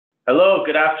Hello,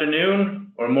 good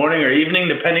afternoon, or morning, or evening,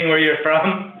 depending where you're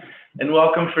from, and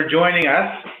welcome for joining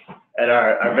us at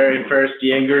our very first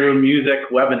Yangaroo music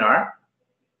webinar.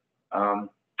 I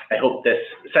hope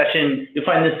you'll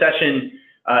find this session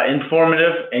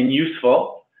informative and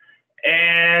useful.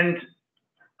 And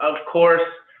of course,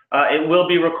 it will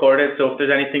be recorded, so if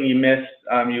there's anything you missed,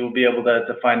 you will be able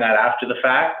to find that after the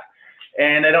fact.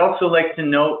 And I'd also like to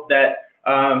note that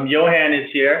Johan is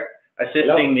here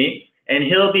assisting me, and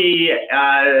he'll be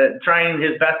trying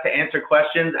his best to answer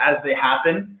questions as they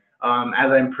happen,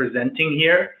 as I'm presenting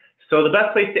here. So the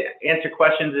best place to answer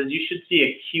questions is you should see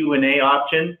a Q&A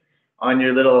option on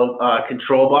your little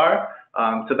control bar.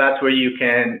 So that's where you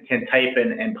can type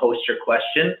and post your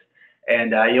questions.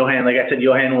 And Johan, like I said,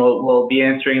 Johan will be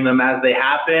answering them as they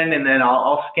happen, and then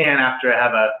I'll scan after I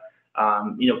have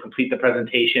a complete the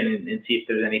presentation and see if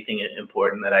there's anything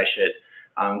important that I should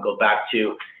go back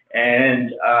to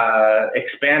and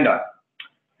expand on.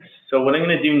 So what I'm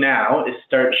going to do now is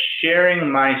start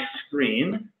sharing my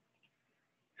screen.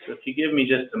 So if you give me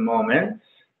just a moment.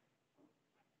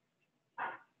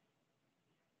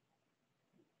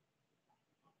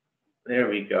 There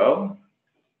we go.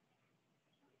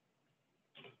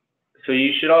 So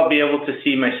you should all be able to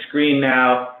see my screen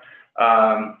now.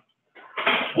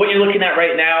 What you're looking at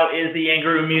right now is the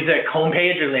Yangaroo Music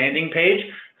homepage or landing page.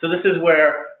 So this is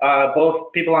where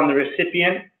both people on the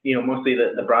recipient, mostly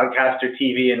the broadcaster,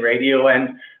 TV and radio end,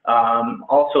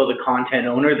 also the content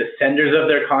owner, the senders of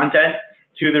their content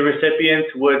to the recipients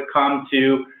would come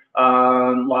to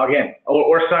log in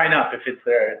or sign up if it's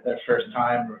their first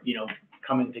time,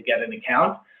 coming to get an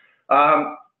account.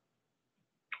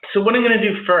 So what I'm going to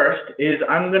do first is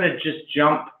I'm going to just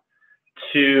jump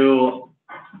to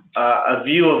a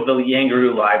view of the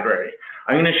Yangaroo library.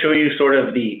 I'm going to show you sort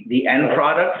of the end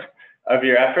product of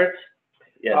your efforts.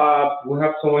 Yes. We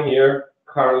have someone here,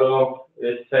 Carlo,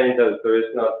 is saying that there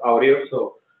is not audio,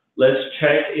 so let's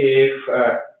check if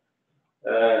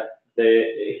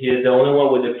he is the only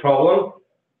one with the problem.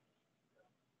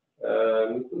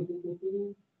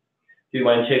 Do you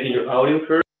mind checking your audio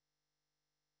first?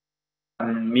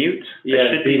 Mute.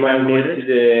 Yeah, should be muted.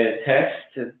 The text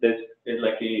that is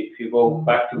like if you go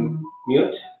back to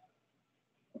mute.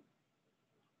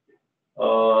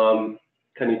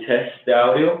 Can you test the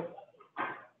audio?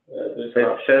 It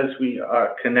says we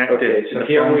are connected. Okay, so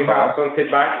here we have some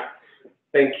feedback.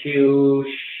 Thank you,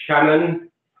 Shannon.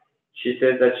 She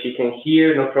says that she can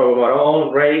hear, no problem at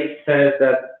all. Ray says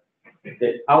that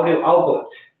the audio output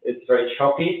is very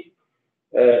choppy.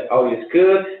 Audio is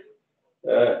good.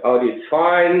 Audio is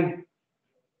fine.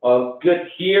 Good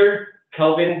here,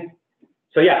 Kelvin.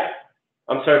 So yeah,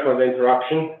 I'm sorry for the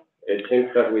interruption. It seems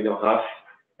that we don't have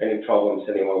any problems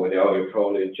anymore with the audio,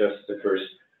 probably just the first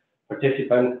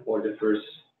participant or the first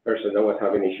person that was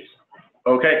having issues.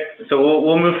 Okay, so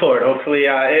we'll move forward. Hopefully,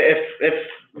 if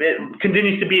it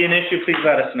continues to be an issue, please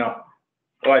let us know.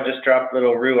 Oh, I just dropped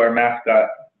little Roo, our mascot.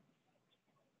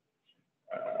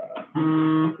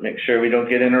 Make sure we don't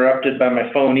get interrupted by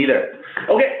my phone either.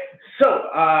 Okay, so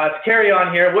to carry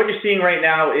on here, what you're seeing right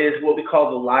now is what we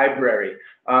call the library.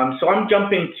 So I'm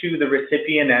jumping to the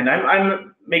recipient end.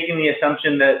 I'm making the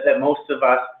assumption that most of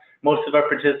our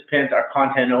participants are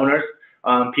content owners,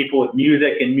 people with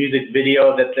music and music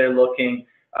video that they're looking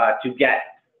to get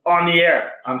on the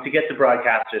air, to get to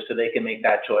broadcasters so they can make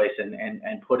that choice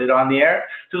and put it on the air.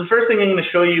 So the first thing I'm going to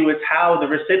show you is how the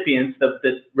recipients,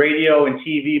 the radio and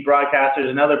TV broadcasters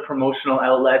and other promotional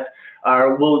outlets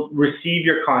will receive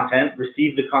your content,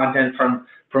 receive the content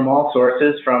from all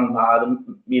sources, from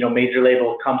the major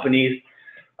label companies,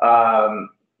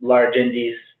 large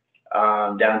indies,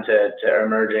 down to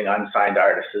emerging unsigned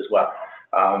artists as well.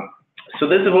 So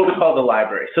this is what we call the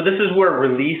library. So this is where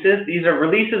releases,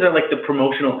 releases are like the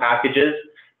promotional packages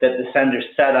that the senders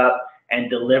set up and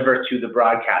deliver to the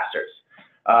broadcasters.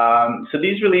 So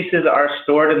these releases are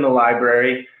stored in the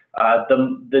library.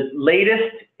 The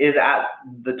latest is at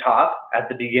the top, at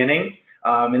the beginning.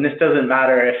 And this doesn't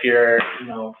matter if you're,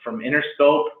 from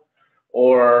Interscope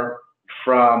or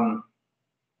from,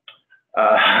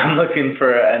 I'm looking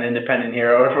for an independent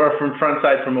here, or from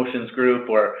Frontside Promotions Group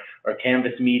or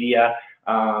Canvas Media,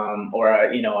 or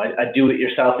a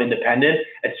do-it-yourself independent.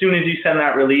 As soon as you send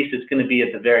that release, it's going to be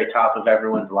at the very top of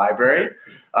everyone's library.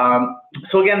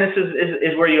 So again, this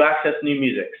is where you access new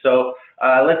music. So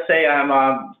let's say I'm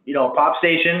a pop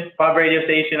radio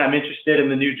station. I'm interested in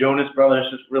the new Jonas Brothers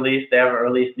release. They haven't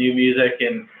released new music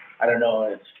in, I don't know,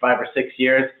 it's 5 or 6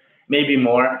 years, maybe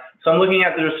more. So I'm looking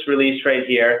at this release right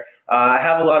here. I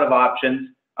have a lot of options.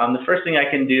 The first thing I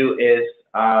can do is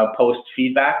post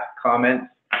feedback, comments,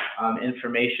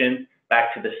 information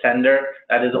back to the sender.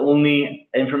 That is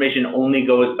information only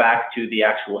goes back to the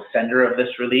actual sender of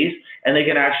this release, and they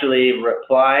can actually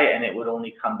reply, and it would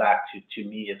only come back to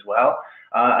me as well.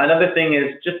 Another thing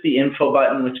is just the info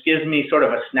button, which gives me sort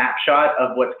of a snapshot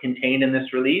of what's contained in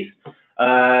this release.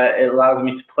 It allows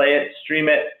me to play it, stream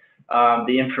it,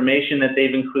 the information that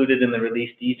they've included in the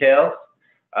release details.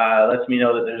 Lets me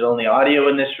know that there's only audio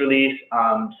in this release,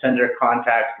 sender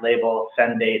contact, label,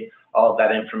 send date, all of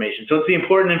that information. So it's the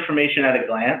important information at a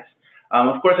glance.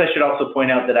 Of course, I should also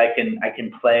point out that I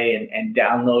can play and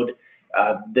download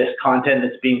this content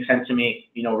that's being sent to me,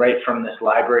 right from this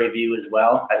library view as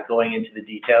well as going into the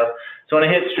details. So when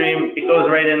I hit stream, it goes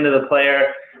right into the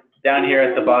player down here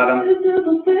at the bottom,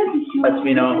 lets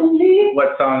me know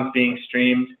what song's being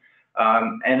streamed.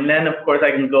 And then, of course,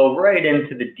 I can go right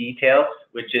into the details,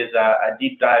 which is a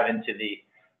deep dive into the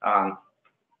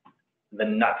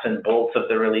nuts and bolts of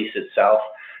the release itself.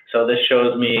 So this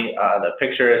shows me the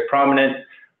picture is prominent.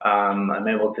 I'm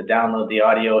able to download the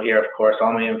audio here. Of course,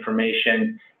 all my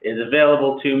information is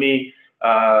available to me.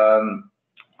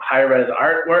 High-res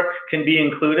artwork can be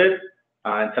included.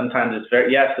 And sometimes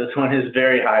it's yes, this one is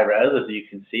very high-res, as you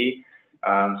can see.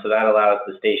 So that allows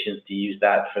the stations to use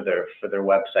that for their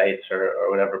websites or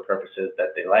whatever purposes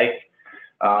that they like.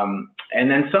 And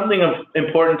then something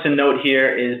important to note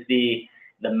here is the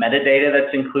metadata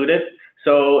that's included.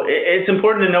 So it's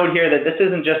important to note here that this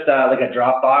isn't just like a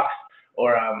Dropbox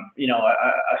or a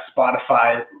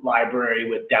Spotify library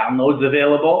with downloads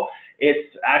available.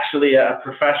 It's actually a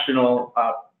professional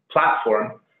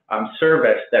platform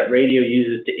service that radio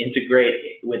uses to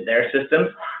integrate with their systems.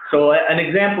 So an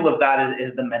example of that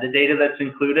is the metadata that's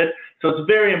included. So it's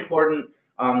very important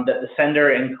that the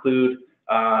sender include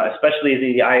especially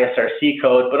the ISRC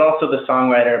code, but also the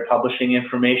songwriter publishing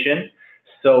information,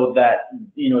 so that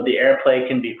the airplay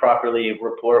can be properly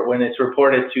reported when it's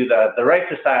reported to the right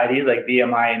societies like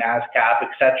BMI and ASCAP,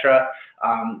 etc.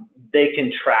 They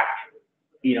can track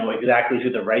exactly who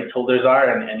the rights holders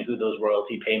are and who those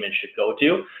royalty payments should go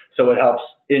to. So it helps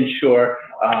ensure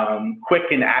quick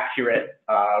and accurate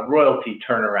royalty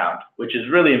turnaround, which is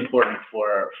really important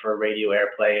for radio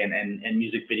airplay and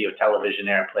music video television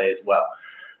airplay as well.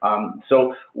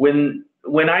 So when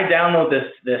I download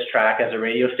this track as a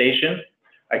radio station,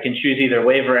 I can choose either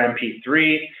WAV or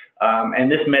MP3,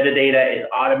 and this metadata is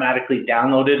automatically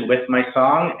downloaded with my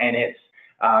song, and it's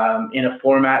in a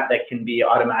format that can be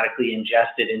automatically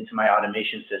ingested into my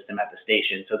automation system at the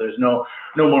station. So there's no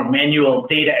more manual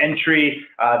data entry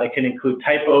that can include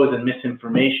typos and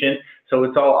misinformation. So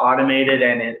it's all automated,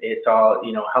 and it's all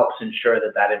helps ensure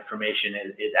that information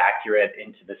is accurate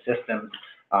into the system,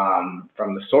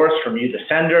 from the source, from you, the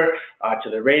sender, to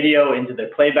the radio, into the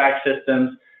playback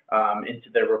systems, into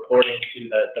the reporting to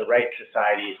the right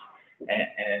societies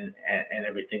and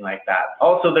everything like that.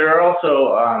 Also, there are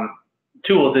also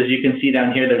tools, as you can see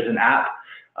down here. There's an app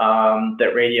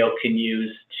that radio can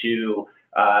use to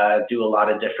do a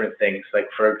lot of different things. Like,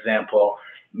 for example,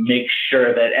 make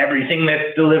sure that everything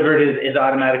that's delivered is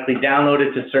automatically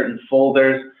downloaded to certain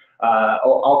folders,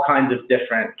 all kinds of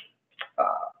different,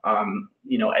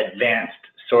 advanced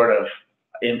sort of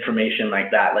information like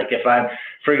that. Like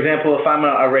for example, if I'm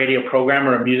a radio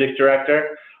programmer, a music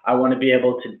director, I want to be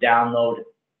able to download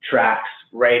tracks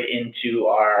right into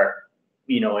our,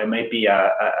 it might be a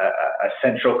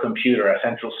central computer, a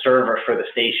central server for the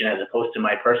station, as opposed to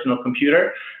my personal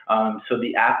computer. So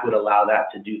the app would allow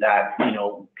that to do that,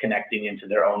 connecting into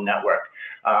their own network.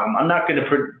 I'm not going to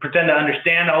pretend to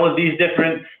understand all of these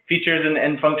different features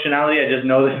and functionality. I just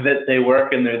know that they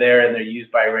work, and they're there, and they're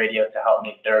used by radio to help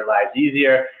make their lives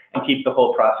easier and keep the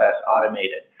whole process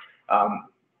automated.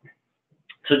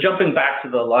 So jumping back to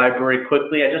the library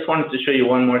quickly, I just wanted to show you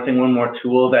one more thing, one more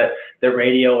tool that the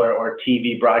radio or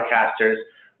TV broadcasters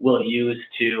will use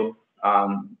to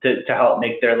help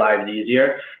make their lives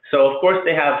easier. So of course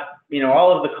they have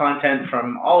all of the content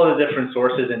from all of the different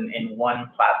sources in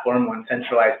one platform, one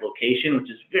centralized location, which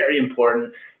is very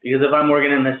important, because if I'm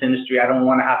working in this industry, I don't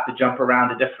want to have to jump around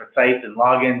to different sites and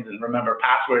logins and remember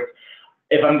passwords.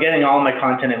 If I'm getting all my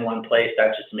content in one place,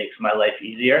 that just makes my life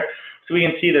easier. So we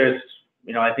can see there's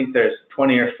I think there's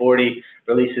 20 or 40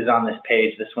 releases on this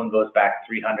page. This one goes back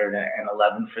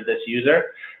 311 for this user.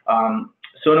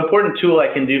 So an important tool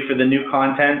I can do for the new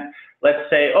content, let's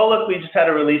say, oh, look, we just had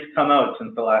a release come out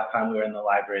since the last time we were in the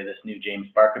library, this new James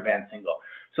Barker Band single.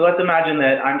 So let's imagine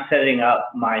that I'm setting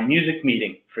up my music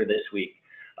meeting for this week.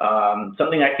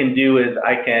 Something I can do is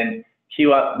I can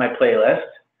queue up my playlist.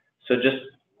 So just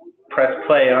press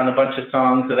play on a bunch of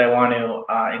songs that I want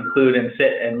to include and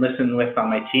sit and listen with on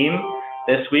my team.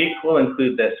 This week, we'll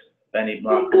include this Benny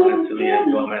Blanco and Selena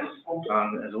Gomez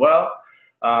song as well.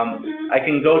 I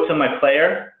can go to my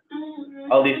player.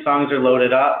 All these songs are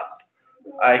loaded up.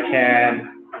 I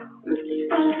can,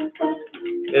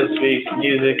 this week's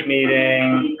music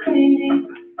meeting,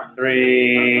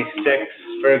 3-6,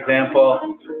 for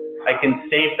example. I can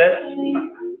save this.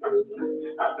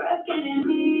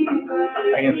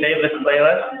 I can save this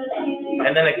playlist,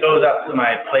 and then it goes up to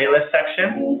my playlist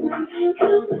section. I'm going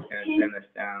to turn this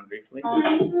down briefly.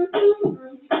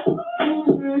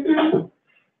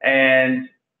 And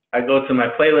I go to my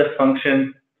playlist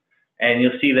function, and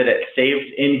you'll see that it's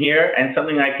saved in here. And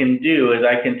something I can do is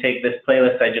I can take this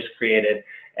playlist I just created,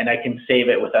 and I can save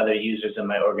it with other users in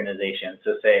my organization.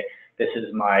 So say this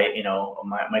is my,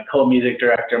 my co-music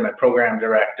director, my program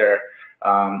director.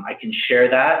 I can share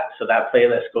that, so that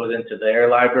playlist goes into their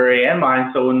library and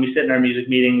mine. So when we sit in our music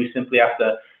meeting, we simply have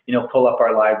to, pull up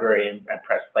our library and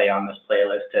press play on this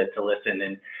playlist to listen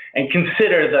and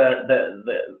consider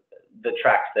the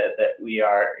tracks that we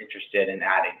are interested in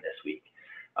adding this week.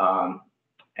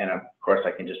 And of course,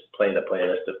 I can just play the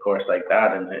playlist, of course, like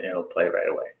that, and it'll play right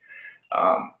away.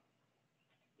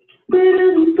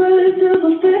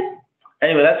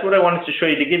 Anyway, that's what I wanted to show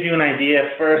you, to give you an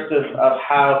idea first of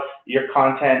how your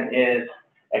content is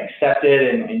accepted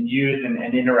and used and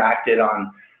interacted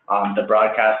on the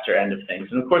broadcaster end of things.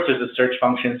 And of course, there's a search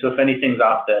function, so if anything's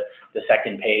off the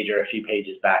second page or a few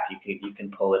pages back, you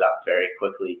can pull it up very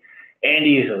quickly and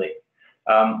easily.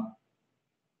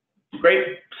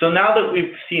 Great. So now that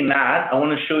we've seen that, I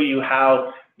want to show you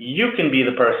how you can be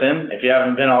the person, if you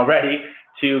haven't been already,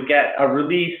 to get a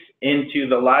release into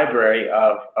the library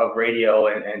of radio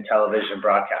and television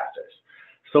broadcasters.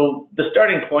 So the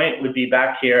starting point would be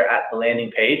back here at the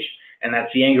landing page, and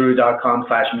that's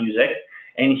yangaroo.com/music.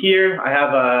 And here I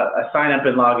have a sign up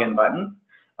and login button,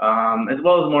 as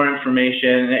well as more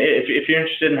information. If you're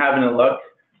interested in having a look,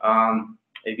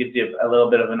 it gives you a little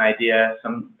bit of an idea.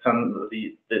 Some of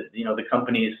the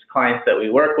company's clients that we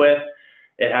work with.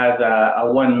 It has a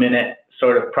 1-minute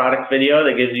sort of product video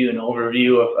that gives you an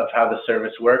overview of how the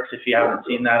service works, if you haven't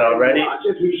seen that already.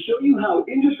 As we show you how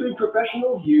industry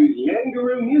professionals use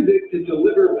Yangaroo Music to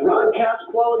deliver broadcast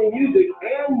quality music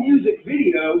and music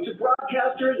video to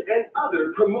broadcasters and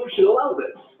other promotional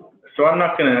outlets. So I'm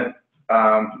not going to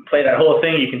play that whole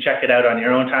thing. You can check it out on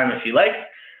your own time if you like.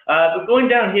 But going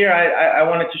down here, I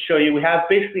wanted to show you, we have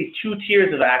basically 2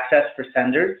 tiers of access for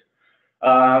senders.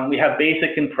 We have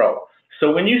basic and pro.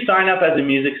 So when you sign up as a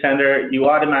music sender, you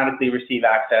automatically receive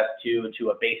access to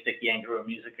a basic Yangaroo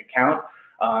Music account.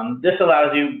 This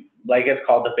allows you, like it's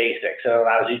called the basics, it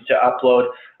allows you to upload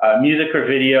music or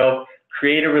video,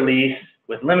 create a release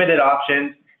with limited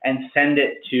options, and send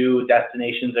it to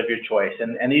destinations of your choice.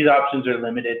 And these options are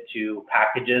limited to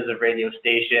packages of radio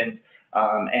stations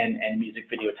and music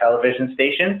video television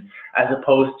stations, as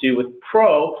opposed to with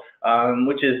Pro,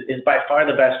 which is by far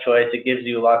the best choice. It gives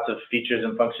you lots of features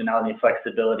and functionality and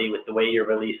flexibility with the way your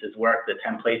releases work, the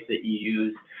templates that you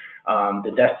use,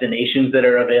 the destinations that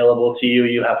are available to you.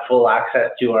 You have full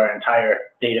access to our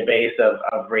entire database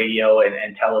of radio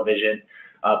and television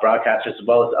broadcasters, as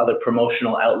well as other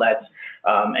promotional outlets.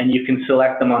 And you can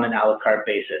select them on an a la carte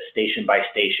basis, station by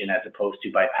station, as opposed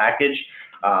to by package.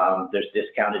 There's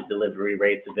discounted delivery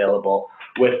rates available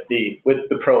with the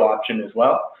Pro option as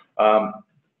well.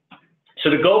 So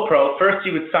to go Pro, first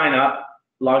you would sign up,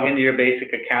 log into your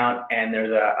basic account, and there's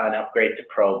an upgrade to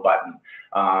Pro button.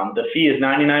 The fee is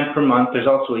 $99 per month. There's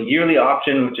also a yearly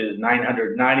option, which is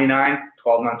 $999,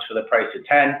 12 months for the price of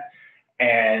 10.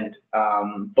 And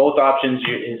both options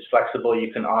is flexible.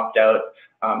 You can opt out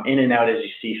in and out as you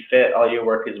see fit. All your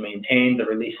work is maintained. The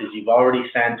releases you've already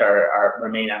sent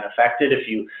remain unaffected.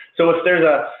 So if there's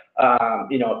a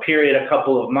period, a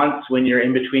couple of months when you're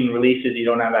in between releases, you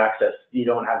don't have access, you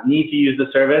don't have need to use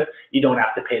the service, you don't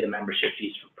have to pay the membership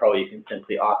fees for Pro. You can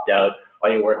simply opt out.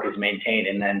 All your work is maintained,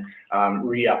 and then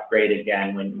re-upgrade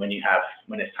again when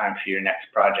it's time for your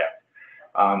next project.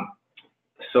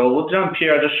 So we'll jump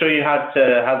here. I'll just show you how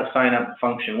the sign up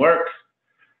function works.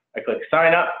 I click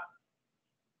sign up.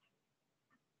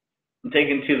 I'm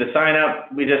taken to the sign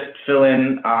up. We just fill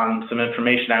in some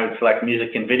information. I would select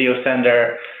music and video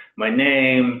sender, my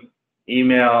name,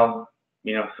 email,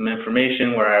 some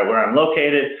information where I'm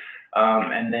located,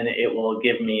 and then it will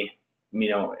give me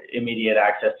immediate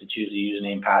access to choose a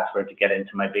username, password to get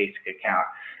into my basic account.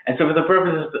 And so for the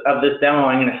purposes of this demo,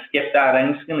 I'm going to skip that.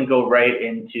 I'm just going to go right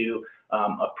into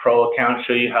a Pro account,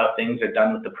 show you how things are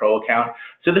done with the Pro account.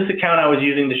 So this account I was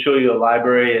using to show you a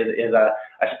library is a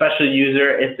special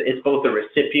user. It's both a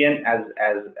recipient as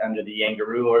under the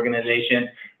Yangaroo organization,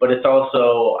 but it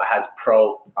also has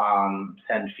Pro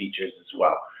send features as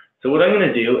well. So what I'm going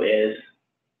to do is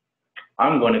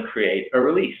I'm going to create a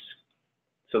release.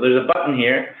 So there's a button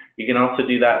here. You can also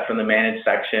do that from the manage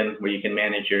section where you can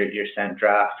manage your sent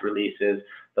draft releases,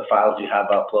 the files you have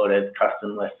uploaded,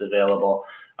 custom lists available,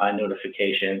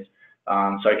 notifications.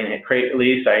 So I can hit create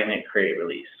release, I can hit create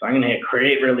release. So I'm going to hit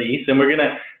create release, and we're going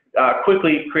to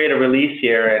quickly create a release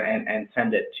here and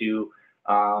send it to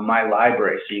my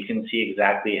library, so you can see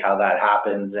exactly how that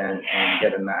happens and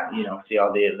get in that, see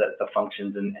all the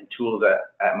functions and tools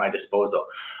at my disposal.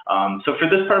 So for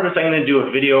this purpose, I'm going to do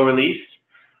a video release.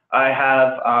 I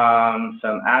have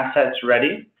some assets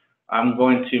ready. I'm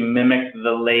going to mimic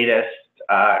the latest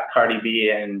Cardi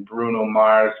B and Bruno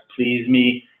Mars Please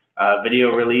Me video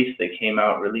release that came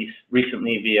out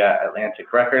recently via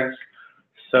Atlantic Records.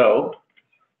 So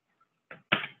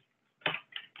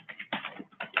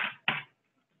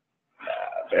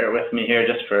bear with me here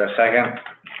just for a second.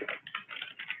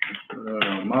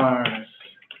 Bruno Mars,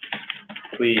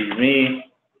 Please Me.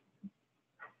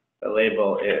 The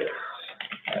label is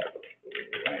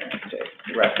Atlantic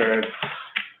Records.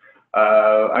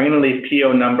 I'm going to leave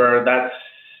PO number. That's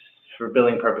for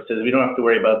billing purposes. We don't have to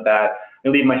worry about that.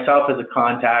 I'm going to leave myself as a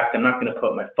contact. I'm not going to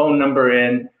put my phone number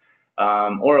in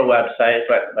or a website,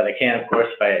 but I can, of course,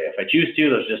 if I choose to.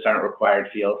 Those just aren't required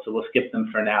fields, so we'll skip them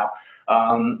for now.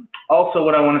 Also,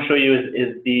 what I want to show you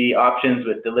is the options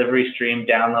with delivery, stream,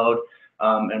 download,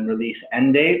 and release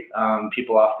end date.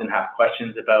 People often have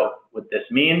questions about what this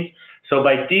means. So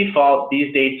by default,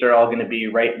 these dates are all going to be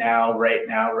right now, right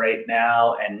now, right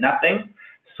now, and nothing.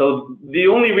 So the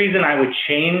only reason I would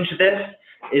change this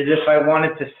is if I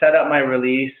wanted to set up my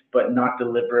release but not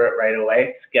deliver it right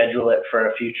away, schedule it for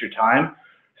a future time.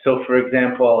 So for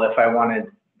example, if I wanted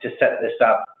to set this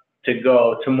up to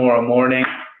go tomorrow morning,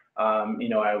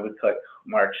 I would click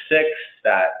March 6th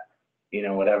at,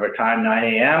 whatever time, 9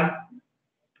 a.m.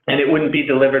 And it wouldn't be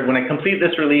delivered. When I complete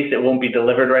this release, it won't be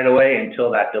delivered right away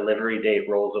until that delivery date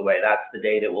rolls away. That's the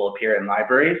date it will appear in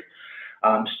libraries.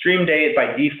 Stream date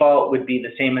by default would be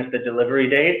the same as the delivery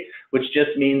date, which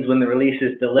just means when the release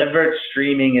is delivered,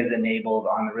 streaming is enabled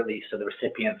on the release so the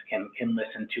recipients can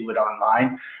listen to it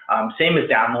online. Same as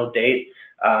download date.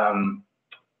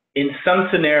 In some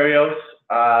scenarios,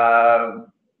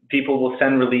 people will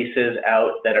send releases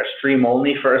out that are stream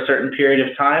only for a certain period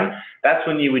of time. That's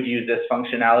when you would use this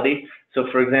functionality. So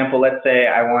for example, let's say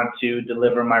I want to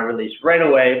deliver my release right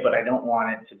away, but I don't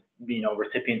want it to,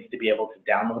 recipients to be able to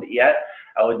download it yet.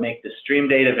 I would make the stream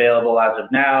date available as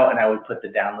of now, and I would put the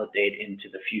download date into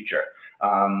the future.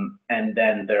 And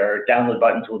then their download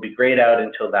buttons will be grayed out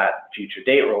until that future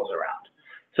date rolls around.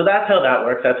 So that's how that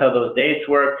works. That's how those dates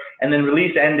work. And then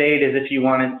release end date is if you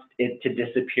wanted it to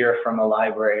disappear from a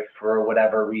library for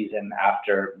whatever reason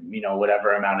after,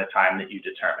 whatever amount of time that you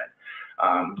determine.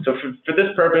 So for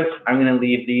this purpose, I'm going to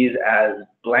leave these as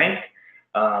blank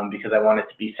because I want it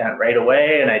to be sent right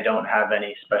away and I don't have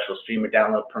any special stream or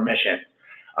download permission.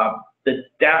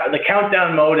 The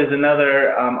countdown mode is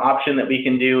another option that we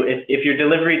can do. If your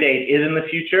delivery date is in the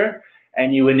future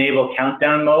and you enable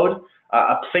countdown mode,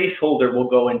 a placeholder will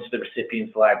go into the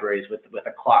recipient's libraries with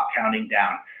a clock counting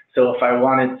down. So if I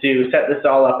wanted to set this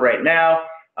all up right now,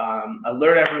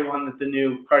 alert everyone that the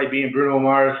new Cardi B and Bruno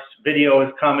Mars video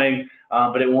is coming,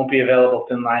 but it won't be available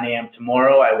till 9 a.m.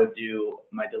 tomorrow, I would do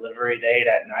my delivery date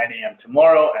at 9 a.m.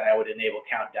 tomorrow, and I would enable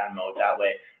countdown mode. That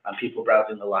way, people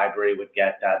browsing the library would be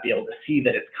able to see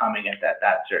that it's coming at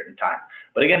that certain time.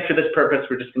 But again, for this purpose,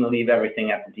 we're just going to leave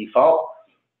everything at the default.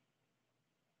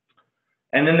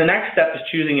 And then the next step is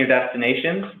choosing your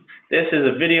destinations. This is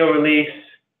a video release.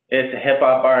 It's a hip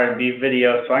hop R&B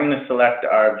video. So I'm going to select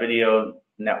our video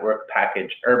network package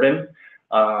Urban.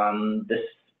 This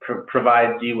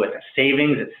provides you with a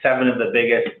savings. It's 7 of the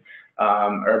biggest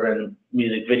urban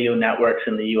music video networks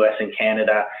in the US and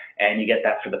Canada, and you get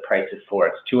that for the price of 4.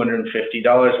 It's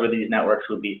 $250, where these networks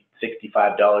would be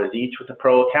 $65 each with a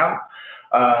pro account.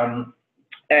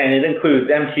 And it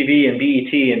includes MTV and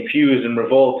BET and Fuse and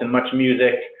Revolt and Much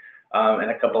Music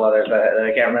and a couple others that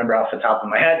I can't remember off the top of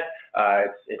my head.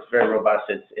 It's very robust.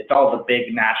 It's all the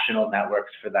big national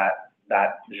networks for that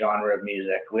genre of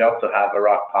music. We also have a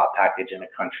rock pop package and a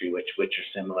country, which are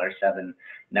similar, 7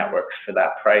 networks for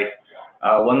that price.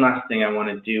 One last thing I want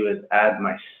to do is add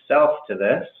myself to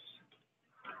this.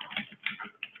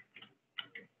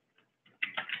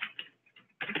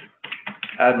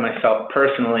 Add myself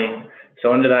personally.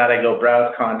 So under that, I go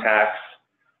Browse Contacts.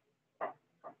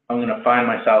 I'm going to find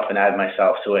myself and add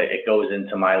myself so it goes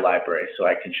into my library so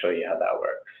I can show you how that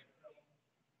works.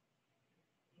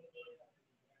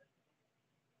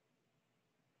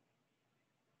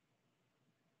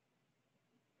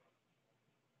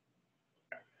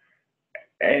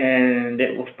 and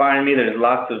it will find me. There's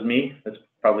lots of me. That's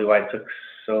probably why it took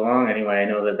so long. Anyway, I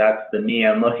know that that's the me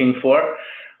I'm looking for.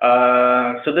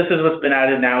 So this is what's been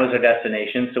added now as our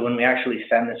destination. So when we actually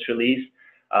send this release,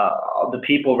 the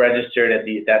people registered at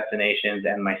these destinations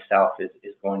and myself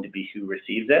is going to be who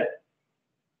receives it.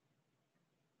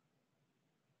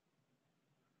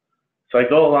 So I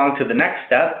go along to the next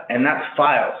step, and that's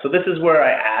files. So this is where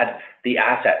I add the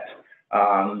assets,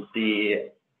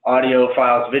 the audio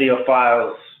files, video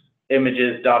files,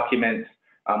 images, documents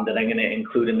that I'm going to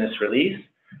include in this release.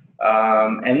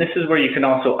 And this is where you can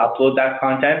also upload that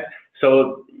content.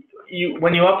 So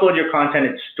when you upload your content,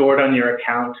 it's stored on your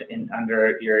account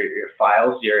under your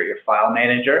files, your file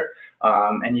manager,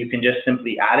 and you can just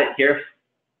simply add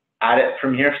it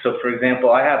from here. So for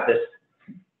example, I have this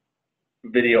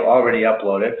video already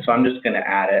uploaded, so I'm just going to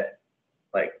add it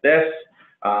like this.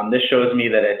 This shows me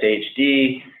that it's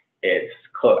HD, it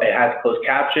has closed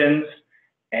captions,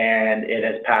 and it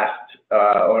has passed,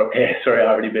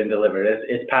 already been delivered.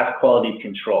 It's passed quality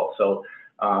control. So,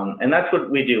 and that's what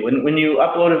we do. When you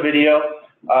upload a video,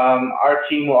 our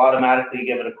team will automatically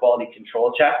give it a quality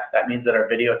control check. That means that our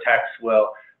video techs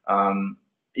will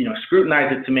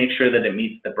scrutinize it to make sure that it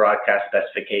meets the broadcast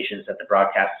specifications that the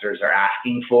broadcasters are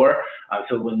asking for.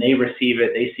 So when they receive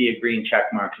it, they see a green check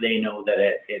mark. They know that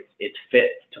it's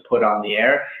fit to put on the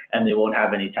air, and they won't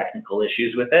have any technical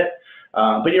issues with it.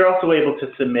 But you're also able to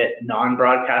submit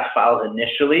non-broadcast files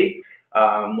initially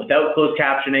without closed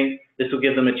captioning. This will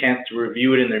give them a chance to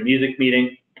review it in their music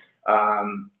meeting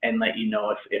and let you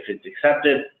know if it's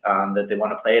accepted, that they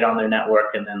want to play it on their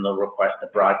network, and then they'll request the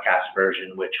broadcast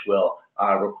version, which will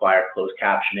require closed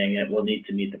captioning, and it will need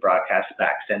to meet the broadcast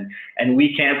specs. And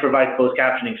we can provide closed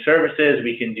captioning services.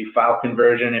 We can do file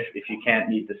conversion if you can't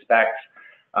meet the specs,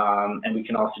 and we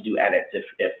can also do edits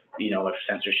if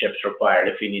censorship's required.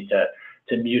 If you need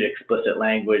to mute explicit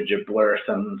language or blur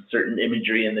some certain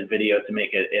imagery in the video to make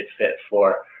it fit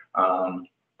for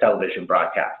television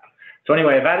broadcast. So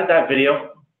anyway, I've added that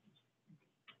video.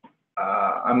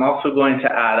 I'm also going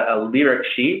to add a lyric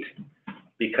sheet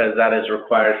because that is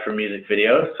required for music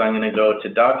videos. So I'm going to go to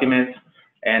Documents,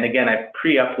 and again, I've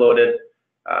pre-uploaded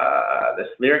this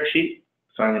lyric sheet.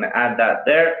 So I'm going to add that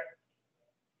there.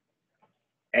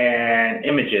 And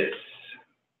images.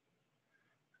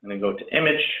 I'm going to go to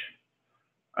image.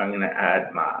 I'm going to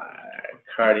add my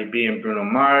Cardi B and Bruno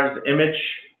Mars image.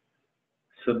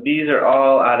 So these are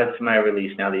all added to my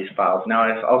release now, these files. Now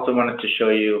I also wanted to show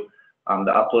you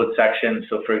the upload section.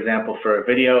 So for example, for a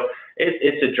video,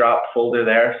 it's a drop folder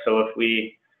there. So if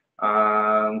we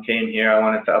came here, I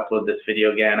wanted to upload this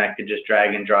video again, I could just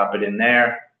drag and drop it in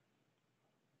there.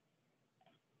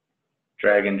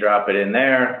 Drag and drop it in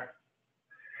there.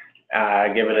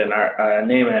 Give it a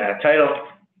name and a title,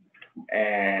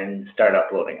 and start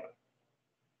uploading it.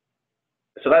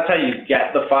 So that's how you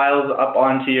get the files up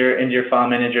into your file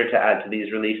manager to add to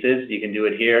these releases. You can do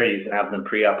it here. You can have them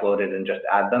pre-uploaded and just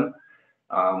add them.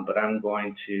 But I was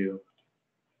going to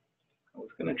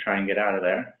try and get out of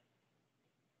there.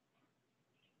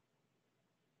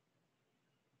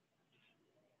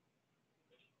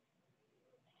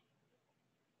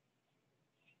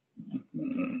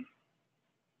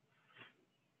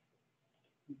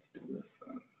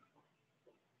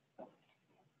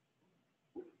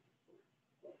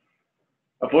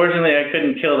 Unfortunately, I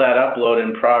couldn't kill that upload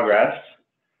in progress,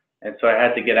 and so I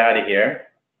had to get out of here.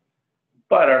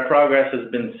 But our progress has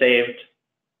been saved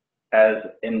as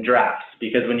in drafts,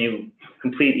 because when you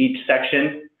complete each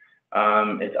section,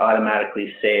 it's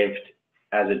automatically saved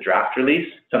as a draft release,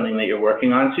 something that you're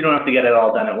working on. So you don't have to get it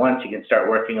all done at once. You can start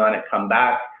working on it, come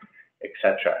back,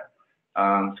 etc.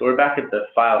 So we're back at the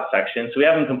file section. So we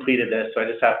haven't completed this, so I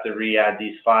just have to re-add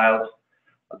these files.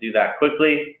 I'll do that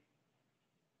quickly.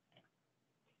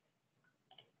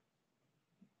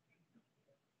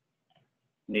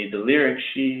 Need the lyric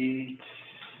sheet,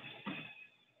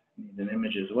 need an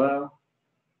image as well.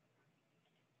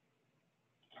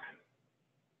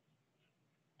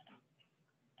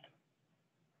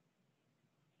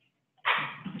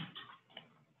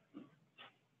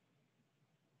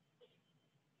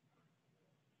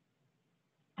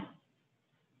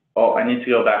 Oh, I need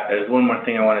to go back. There's one more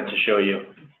thing I wanted to show you.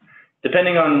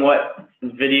 Depending on what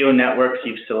video networks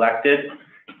you've selected,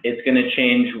 it's going to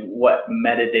change what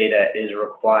metadata is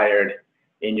required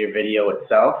in your video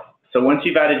itself. So once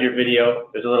you've added your video,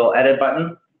 there's a little edit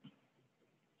button,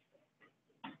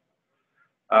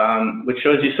 which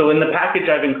shows you. So in the package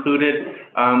I've included,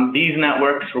 these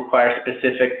networks require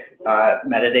specific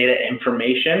metadata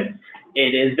information.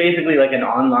 It is basically like an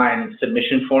online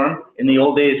submission form. In the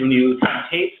old days when you had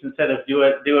tapes, instead of do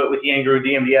it with Yangaroo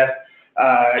DMDS,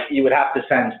 you would have to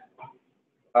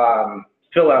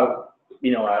fill out,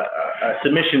 a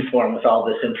submission form with all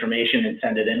this information and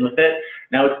send it in with it.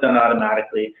 Now it's done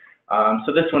automatically.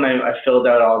 So this one I filled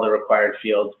out all the required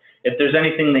fields. If there's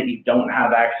anything that you don't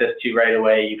have access to right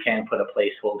away, you can put a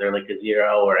placeholder like a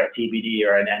 0 or a TBD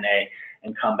or an NA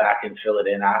and come back and fill it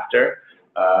in after.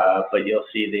 But you'll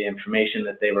see the information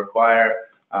that they require.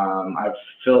 I've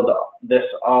filled this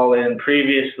all in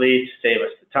previously to save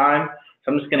us the time.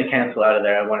 So I'm just going to cancel out of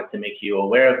there. I wanted to make you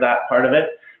aware of that part of it.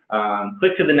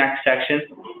 Click to the next section.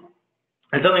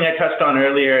 And something I touched on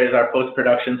earlier is our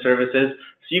post-production services.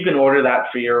 So you can order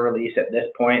that for your release at this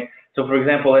point. So for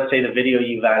example, let's say the video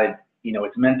you've added,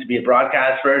 it's meant to be a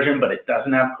broadcast version, but it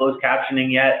doesn't have closed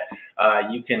captioning yet.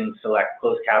 You can select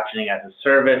closed captioning as a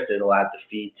service. It'll add the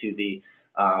feed to the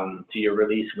to your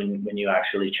release when you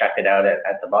actually check it out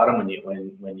at the bottom when you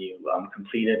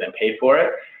complete it and pay for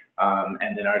it.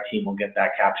 And then our team will get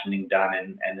that captioning done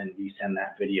and then resend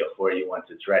that video for you once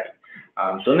it's ready.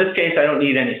 So in this case, I don't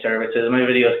need any services. My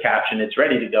video is captioned, it's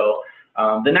ready to go.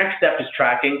 The next step is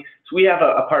tracking. So we have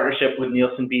a partnership with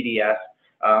Nielsen BDS.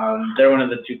 They're one of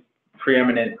the two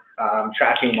preeminent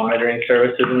tracking monitoring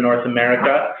services in North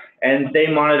America, and they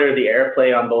monitor the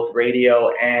airplay on both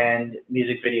radio and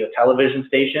music video television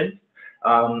stations.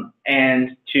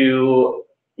 And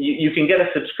you can get a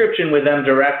subscription with them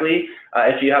directly.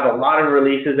 If you have a lot of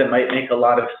releases, it might make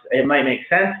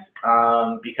sense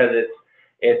because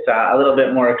it's a little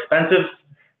bit more expensive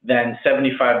than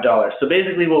 $75. So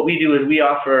basically what we do is we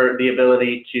offer the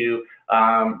ability to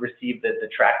receive the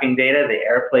tracking data, the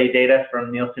airplay data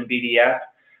from Nielsen BDS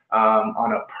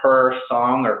on a per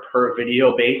song or per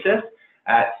video basis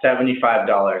at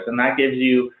 $75. And that gives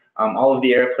you all of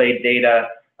the airplay data,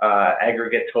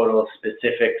 aggregate total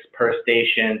specifics per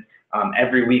station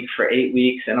every week for 8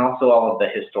 weeks, and also all of the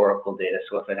historical data.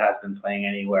 So if it has been playing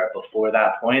anywhere before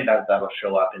that point, that'll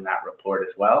show up in that report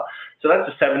as well. So that's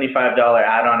a $75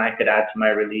 add-on I could add to my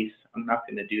release. I'm not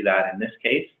going to do that in this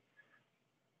case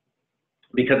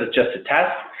because it's just a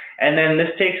test. And then this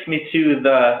takes me to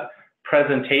the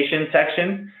presentation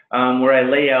section where I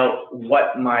lay out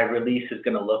what my release is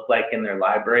going to look like in their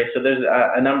library. So there's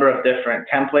a number of different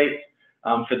templates.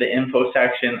 For the info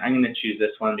section, I'm going to choose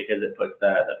this one because it puts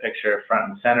the picture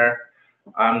front and center.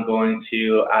 I'm going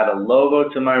to add a logo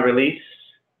to my release.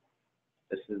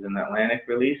 This is an Atlantic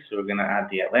release, so we're going to add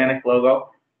the Atlantic logo.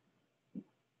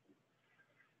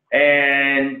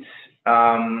 And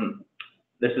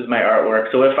this is my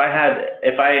artwork. So if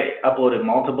I uploaded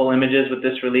multiple images with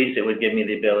this release, it would give me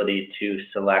the ability to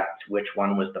select which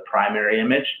one was the primary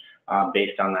image.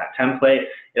 Based on that template.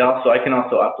 I can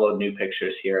also upload new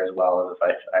pictures here as well if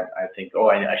I think, oh,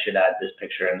 I should add this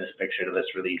picture and this picture to this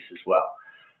release as well.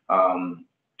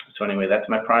 So anyway, that's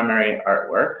my primary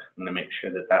artwork. I'm gonna make sure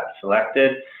that that's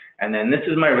selected. And then this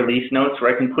is my release notes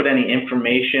where I can put any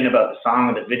information about the song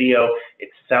or the video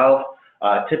itself.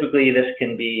 Typically this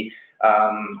can be,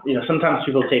 sometimes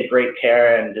people take great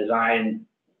care and design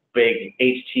big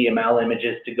HTML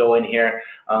images to go in here,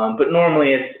 but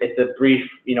normally it's a brief,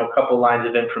 couple lines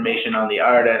of information on the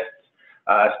artist,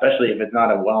 especially if it's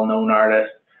not a well-known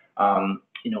artist,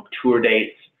 tour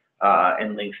dates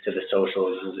and links to the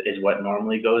socials is what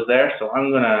normally goes there. So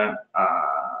I'm gonna,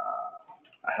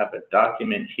 I have a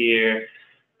document here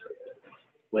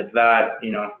with that,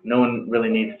 no one really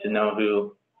needs to know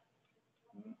who,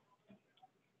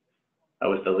 that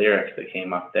was the lyrics that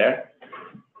came up there.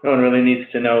 No one really needs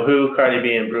to know who Cardi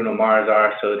B and Bruno Mars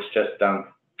are, so it's just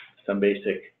some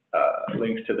basic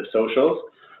links to the socials.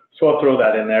 So I'll throw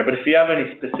that in there. But if you have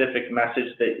any specific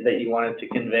message that you wanted to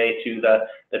convey to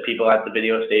the people at the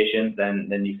video stations,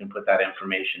 then you can put that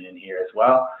information in here as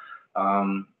well.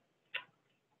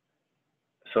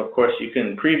 So of course you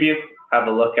can preview, have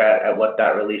a look at what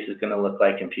that release is going to look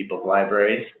like in people's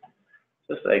libraries,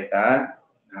 just like that.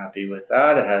 Happy with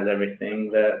that. It has everything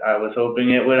that I was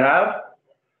hoping it would have.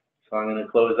 So I'm going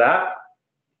to close that,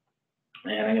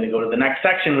 and I'm going to go to the next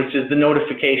section, which is the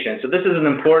notification. So this is an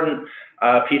important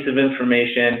piece of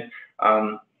information.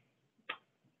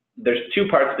 There's two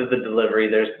parts to the delivery.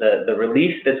 There's the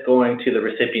release that's going to the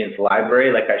recipient's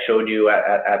library, like I showed you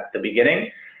at the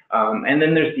beginning, and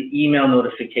then there's the email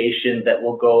notification that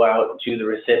will go out to the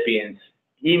recipient's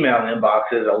email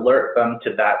inboxes, alert them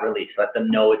to that release, let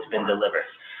them know it's been delivered.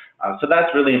 So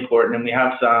that's really important, and we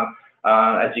have some,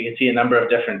 as you can see, a number of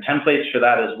different templates for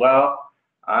that as well.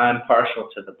 I'm partial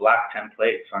to the black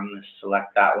template, so I'm going to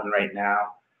select that one right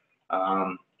now.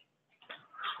 I'll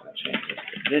change this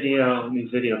to video, new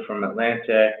video from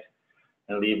Atlantic,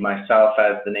 and leave myself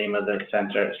as the name of the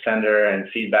sender and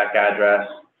feedback address.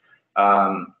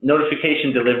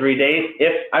 notification delivery date.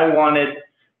 If I wanted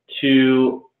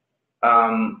to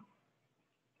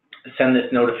send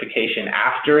this notification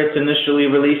after it's initially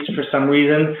released for some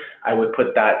reason, I would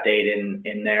put that date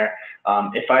in there.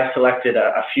 If I selected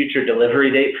a future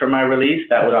delivery date for my release,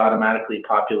 that would automatically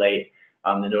populate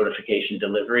the notification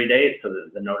delivery date, so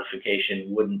that the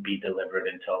notification wouldn't be delivered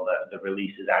until the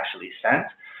release is actually sent.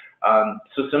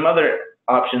 So some other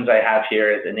options I have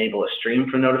here is enable a stream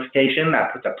for notification.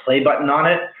 That puts a play button on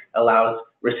it, allows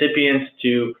recipients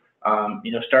to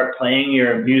start playing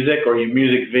your music or your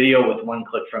music video with one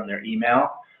click from their email.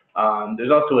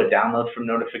 There's also a download from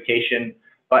notification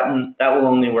button. That will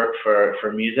only work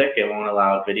for music. It won't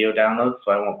allow video downloads,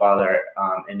 so I won't bother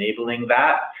enabling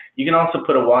that. You can also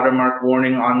put a watermark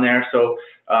warning on there. So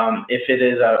if it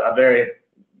is a very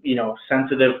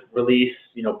sensitive release,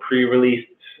 pre-released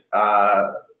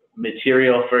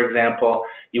material, for example,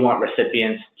 you want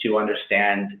recipients to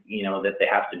understand, that they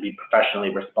have to be professionally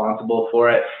responsible for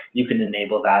it. You can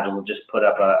enable that. It will just put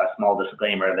up a small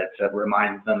disclaimer that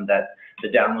reminds them that the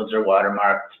downloads are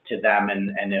watermarked to them,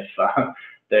 and if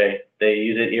they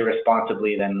use it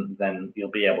irresponsibly, then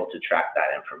you'll be able to track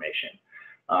that information.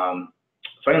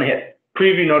 So I'm going to hit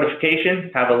preview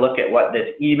notification, have a look at what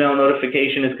this email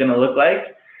notification is going to look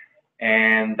like,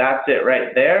 and that's it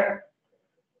right there.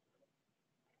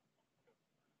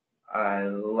 I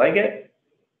like it.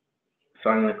 So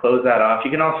I'm going to close that off.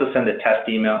 You can also send a test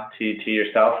email to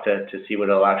yourself to see what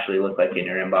it'll actually look like in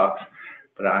your inbox,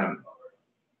 but I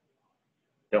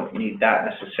don't need that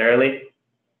necessarily.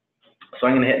 So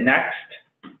I'm going to hit next.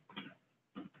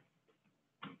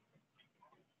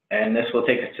 And this will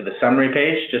take us to the summary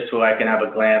page, just so I can have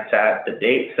a glance at the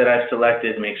dates that I've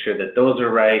selected, make sure that those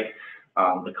are right,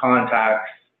 the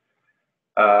contacts,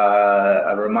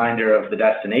 a reminder of the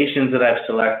destinations that I've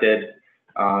selected,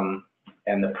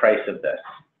 and the price of this.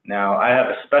 Now, I have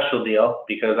a special deal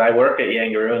because I work at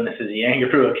Yangaroo, and this is a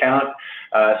Yangaroo account.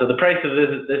 So the price of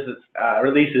this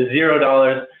release is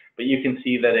 $0, but you can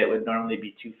see that it would normally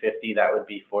be $250. That would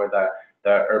be for the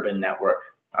Urban Network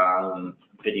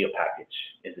video package,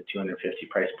 is a $250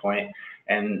 price point.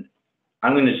 And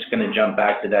I'm just going to jump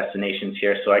back to destinations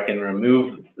here so I can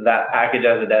remove that package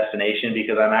as a destination,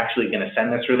 because I'm actually going to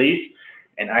send this release,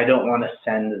 and I don't want to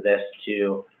send this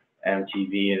to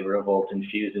MTV and Revolt and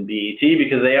Fuse and BET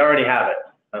because they already have it.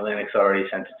 Linux already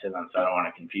sent it to them, so I don't want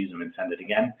to confuse them and send it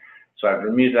again. So I've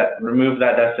removed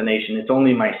that destination. It's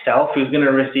only myself who's going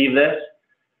to receive this.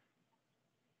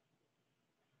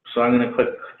 So I'm going to click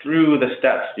through the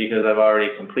steps because I've already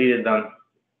completed them.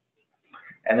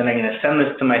 And then I'm going to send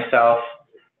this to myself,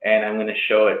 and I'm going to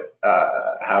show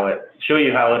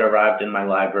you how it arrived in my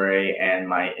library and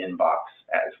my inbox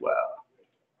as well.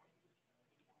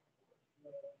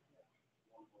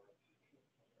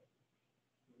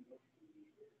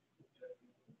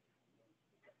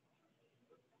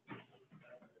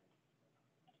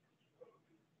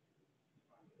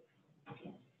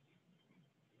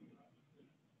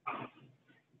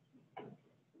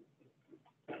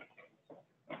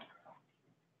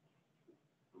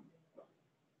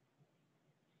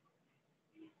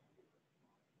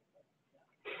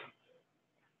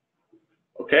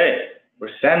 Okay, we're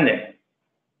sending.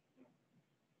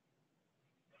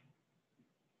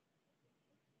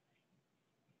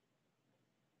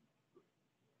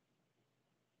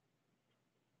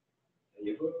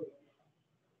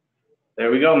 There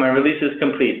we go, my release is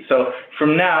complete. So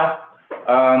from now,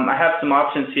 I have some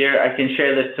options here. I can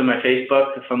share this to my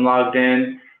Facebook if I'm logged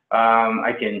in.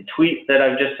 I can tweet that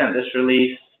I've just sent this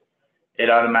release. It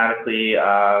automatically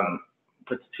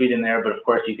puts a tweet in there, but of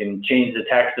course you can change the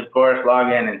text, of course,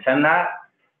 log in and send that.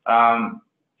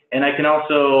 And I can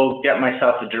also get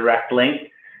myself a direct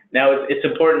link. Now, it's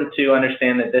important to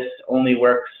understand that this only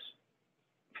works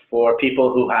for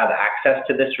people who have access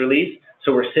to this release.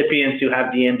 So recipients who have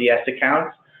DMDS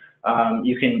accounts,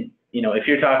 you can, if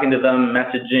you're talking to them,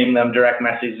 messaging them, direct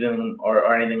messaging them,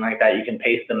 or anything like that, you can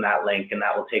paste them that link, and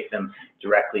that will take them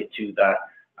directly to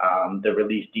the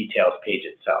release details page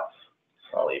itself.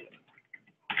 So I'll even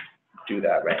do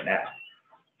that right now.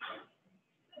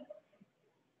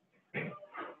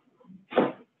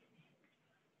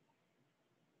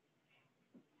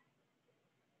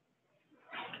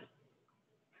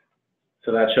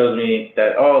 So that shows me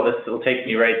that, oh, this will take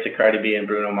me right to Cardi B and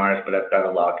Bruno Mars, but I've got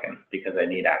to log in because I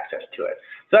need access to it.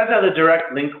 So that's how the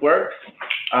direct link works.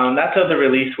 That's how the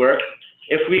release works.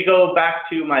 If we go back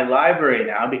to my library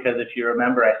now, because if you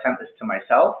remember, I sent this to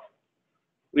myself,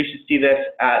 we should see this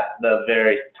at the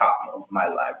very top of my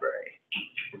library.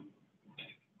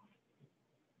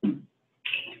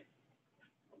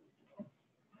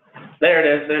 there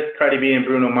it is. There's Cardi B and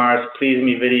Bruno Mars Please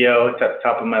Me video. It's at the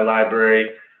top of my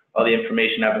library. All the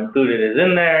information I've included is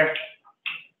in there.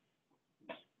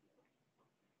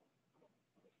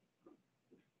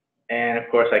 And of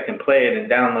course I can play it and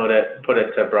download it, put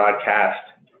it to broadcast,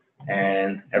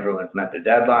 and everyone's met their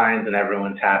deadlines and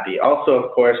everyone's happy. Also,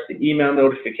 of course, the email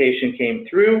notification came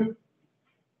through.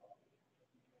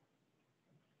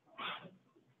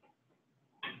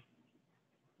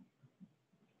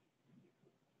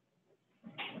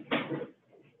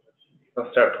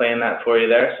 I'll start playing that for you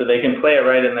there. So they can play it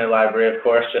right in their library, of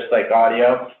course, just like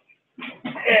audio.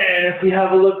 And if we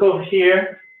have a look over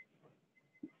here,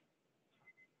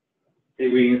 see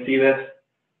if we can see this.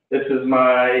 This is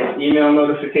my email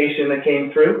notification that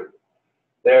came through.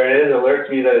 There it is, alerts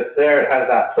me that it's there. It has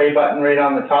that play button right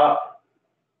on the top.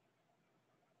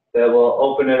 That will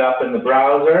open it up in the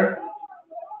browser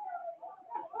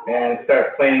and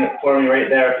start playing it for me right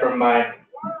there from my,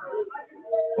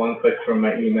 one click from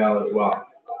my email as well.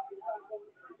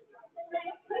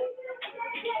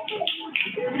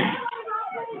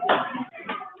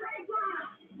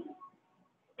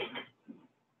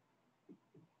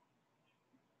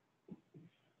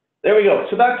 There we go.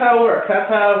 So that's how it works. That's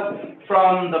how,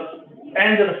 from the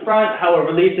end to the front, how a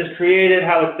release is created,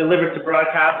 how it's delivered to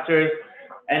broadcasters,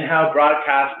 and how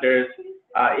broadcasters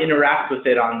interact with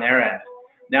it on their end.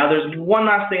 Now, there's one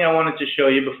last thing I wanted to show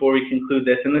you before we conclude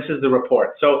this, and this is the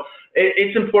report. So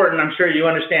it's important, I'm sure you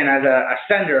understand, as a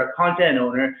sender, a content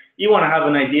owner, you want to have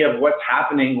an idea of what's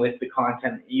happening with the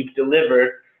content you've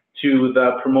delivered to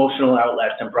the promotional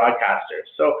outlets and broadcasters.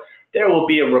 So there will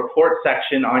be a report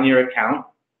section on your account,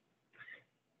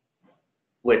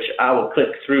 which I will click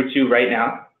through to right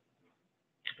now.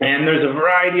 And there's a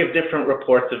variety of different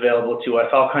reports available to us,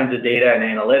 all kinds of data and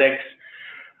analytics.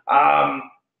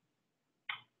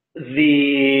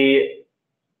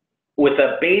 With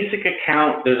a basic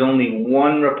account, there's only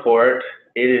one report.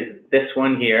 It is this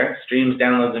one here, streams,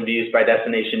 downloads, and views by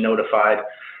destination notified.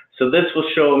 So this will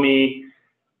show me,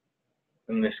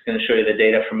 I'm just going to show you the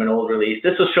data from an old release.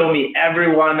 This will show me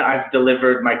everyone I've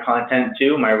delivered my content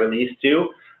to, my release to,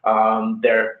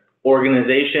 their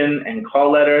organization and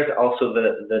call letters, also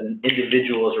the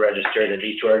individuals registered at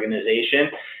each organization.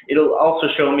 It'll also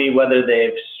show me whether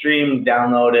they've streamed,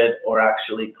 downloaded, or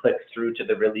actually clicked through to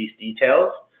the release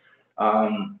details.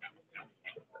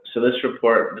 So this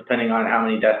report, depending on how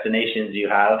many destinations you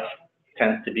have,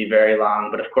 tends to be very long,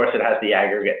 but of course it has the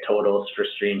aggregate totals for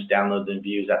streams, downloads, and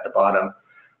views at the bottom.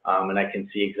 And I can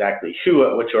see exactly who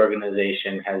at which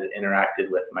organization has interacted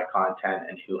with my content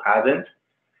and who hasn't.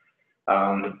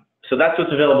 So that's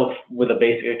what's available with a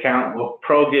basic account. Well,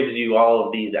 Pro gives you all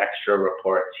of these extra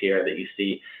reports here that you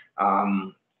see.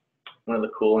 One of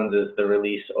the cool ones is the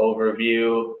release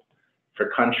overview for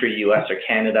country, US or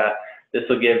Canada. This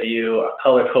will give you a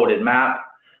color-coded map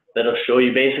that'll show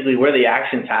you basically where the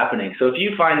action's happening. So if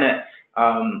you find that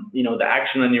you know, the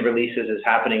action on your releases is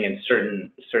happening in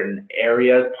certain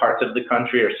areas, parts of the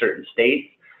country, or certain states,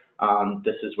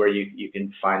 this is where you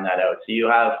can find that out. So you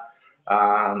have,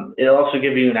 it'll also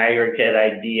give you an aggregate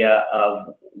idea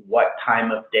of what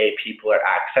time of day people are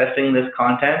accessing this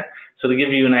content. So to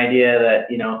give you an idea that,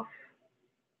 you know,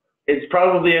 it's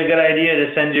probably a good idea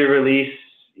to send your release,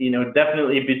 you know,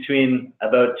 definitely between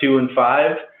about 2 and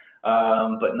 5,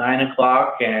 but 9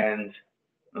 o'clock and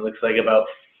it looks like about,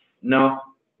 no,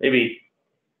 maybe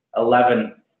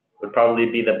 11 would probably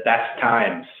be the best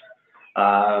times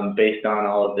based on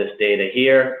all of this data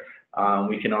here.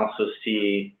 We can also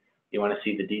see, you want to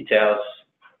see the details,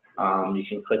 you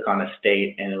can click on a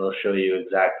state and it will show you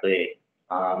exactly,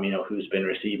 you know, who's been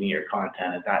receiving your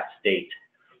content at that state.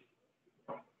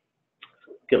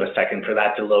 Give a second for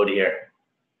that to load here.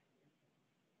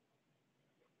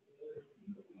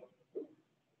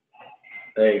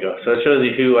 There you go. So it shows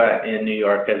you who in New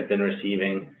York has been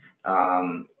receiving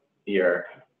your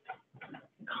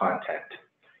content.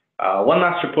 One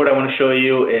last report I want to show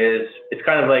you is, it's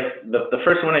kind of like the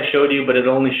first one I showed you, but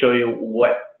it'll only show you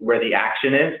where the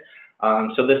action is.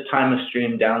 So this time of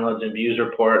stream, downloads, and views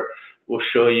report will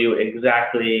show you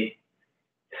exactly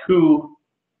who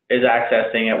is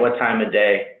accessing at what time of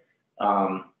day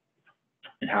and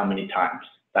how many times,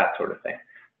 that sort of thing.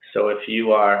 So if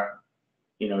you are,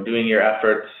 you know, doing your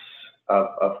efforts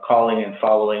of calling and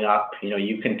following up, you know,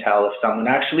 you can tell if someone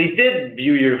actually did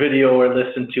view your video or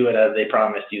listen to it as they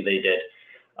promised you they did.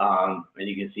 And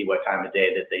you can see what time of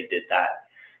day that they did that.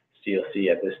 So you'll see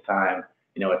at this time,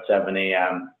 you know, at 7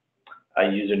 a.m., a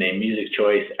username Music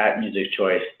Choice at Music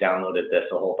Choice downloaded this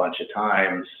a whole bunch of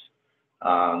times.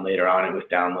 Later on, it was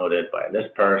downloaded by this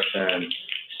person,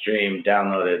 streamed,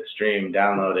 downloaded,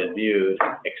 viewed,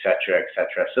 etc.,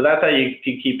 etc. So that's how you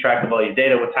keep track of all your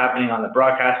data, what's happening on the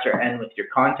broadcaster and with your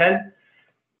content,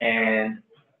 and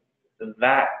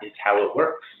that is how it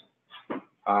works.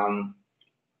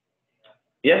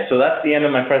 Yeah, so that's the end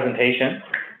of my presentation.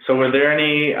 So were there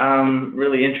any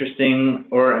really interesting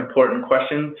or important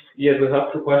questions? Yes, we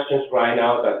have 2 questions right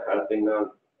now that have been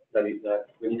that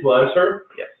we need to answer.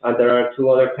 Yes. And there are 2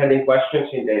 other pending questions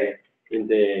in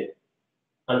the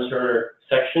answer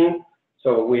section.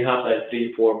 So we have like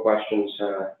 3, 4 questions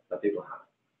that people have.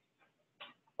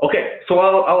 Okay, so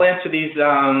I'll answer these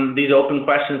open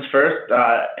questions first.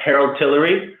 Harold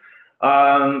Tillery.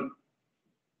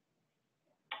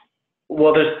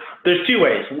 Well, there's 2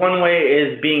 ways. One way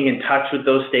is being in touch with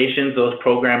those stations, those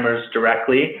programmers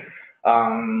directly.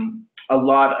 A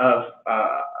lot of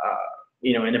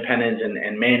independents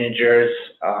and managers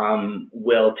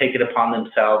will take it upon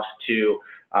themselves to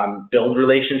build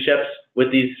relationships with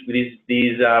these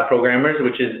programmers,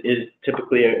 which is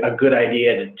typically a good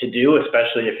idea to do,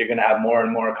 especially if you're going to have more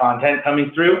and more content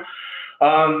coming through.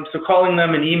 So calling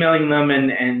them and emailing them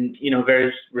and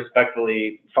very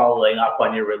respectfully following up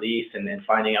on your release and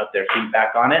finding out their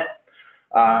feedback on it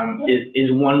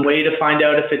is one way to find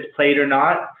out if it's played or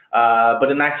not. But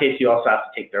in that case, you also have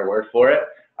to take their word for it.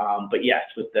 But yes,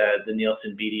 with the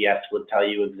Nielsen BDS would tell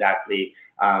you exactly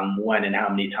when and how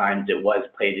many times it was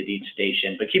played at each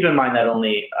station. But keep in mind that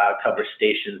only covers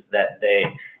stations that they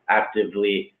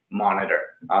actively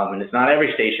monitor. And it's not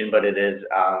every station, but it is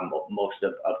most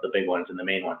of the big ones and the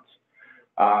main ones.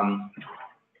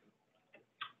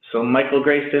 So Michael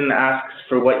Grayson asks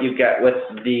for what you get with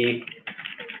the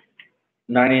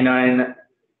 $99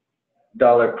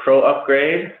 Pro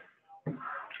upgrade. I'm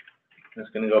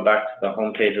just going to go back to the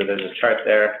home page where there's a chart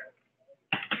there.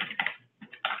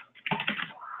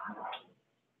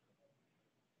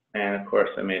 And of course,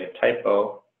 I made a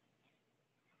typo.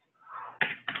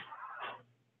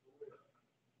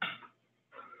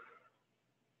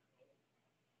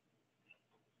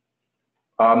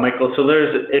 Michael, so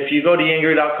if you go to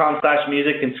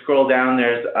yangaroo.com/music and scroll down,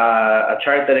 there's a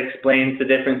chart that explains the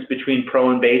difference between Pro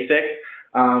and Basic.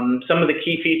 Some of the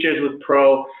key features with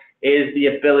Pro is the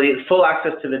ability, full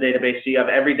access to the database. So you have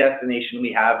every destination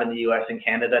we have in the US and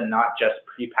Canada, not just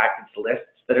prepackaged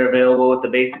lists that are available with the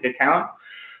Basic account.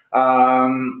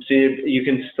 So you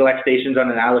can select stations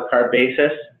on an a la carte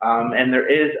basis, and there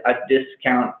is a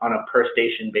discount on a per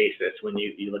station basis when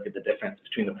you look at the difference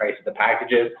between the price of the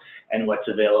packages and what's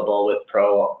available with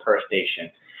Pro per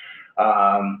station.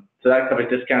 So that covers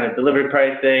discounted delivery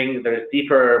pricing. There's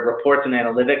deeper reports and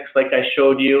analytics like I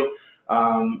showed you.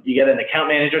 You get an account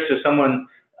manager, so someone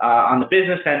on the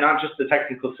business end, not just the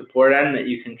technical support end, that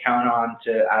you can count on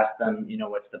to ask them,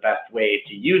 what's the best way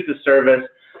to use the service,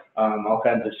 all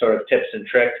kinds of sort of tips and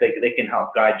tricks. They can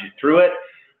help guide you through it.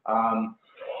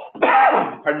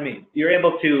 Pardon me. You're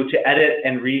able to edit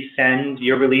and resend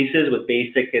your releases. With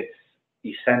Basic,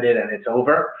 you send it and it's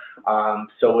over.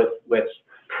 So with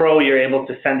Pro, you're able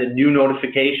to send a new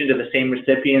notification to the same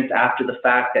recipients after the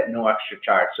fact at no extra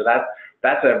charge. So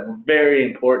that's a very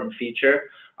important feature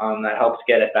that helps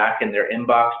get it back in their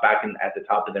inbox, back at the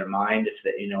top of their mind. If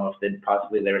they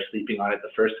possibly they were sleeping on it the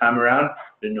first time around,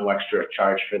 there's no extra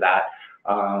charge for that.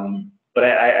 But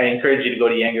I encourage you to go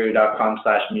to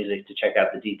yangaroo.com/music to check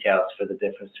out the details for the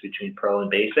difference between Pro and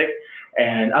Basic.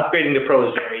 And upgrading to Pro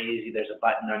is very easy. There's a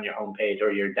button on your homepage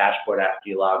or your dashboard after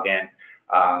you log in.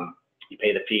 You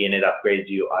pay the fee and it upgrades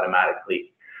you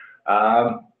automatically.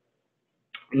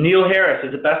 Neil Harris,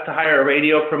 is it best to hire a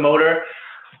radio promoter?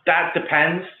 That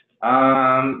depends.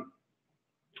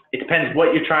 It depends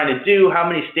what you're trying to do, how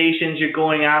many stations you're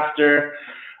going after,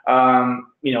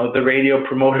 the radio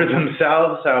promoter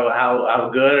themselves, how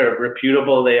good or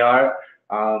reputable they are.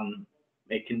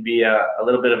 It can be a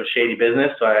little bit of a shady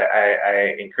business, so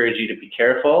I encourage you to be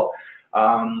careful.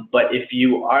 But if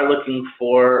you are looking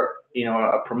for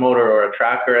a promoter or a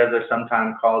tracker, as they're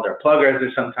sometimes called, or plugger, as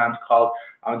they're sometimes called,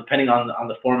 depending on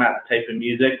the format, the type of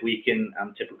music, we can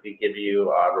typically give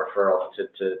you referrals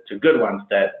to good ones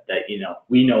that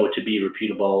we know to be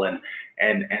reputable and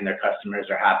their customers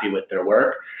are happy with their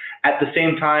work. At the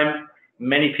same time,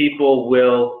 many people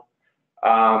will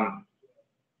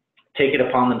take it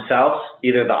upon themselves,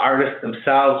 either the artists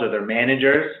themselves or their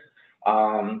managers,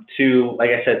 to, like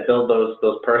I said, build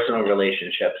those personal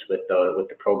relationships with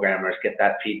the programmers, get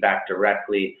that feedback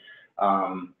directly,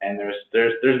 and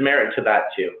there's merit to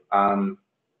that too.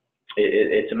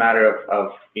 It's a matter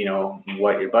of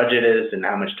what your budget is and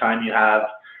how much time you have,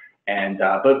 and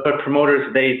but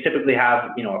promoters, they typically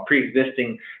have a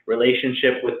pre-existing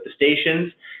relationship with the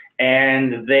stations,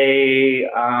 and they,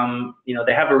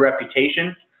 they have a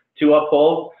reputation to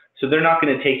uphold. So they're not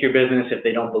going to take your business if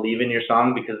they don't believe in your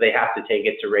song, because they have to take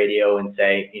it to radio and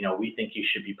say, we think you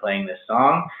should be playing this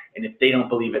song. And if they don't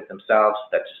believe it themselves,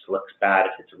 that just looks bad.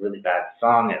 If it's a really bad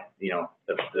song,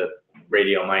 the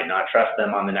radio might not trust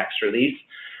them on the next release.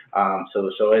 So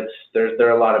there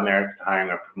are a lot of merits to hiring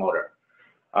a promoter.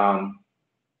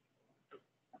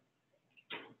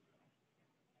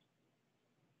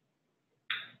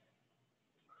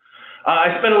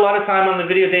 I spent a lot of time on the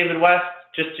video, David West,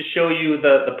 just to show you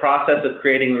the process of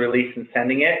creating the release and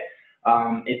sending it.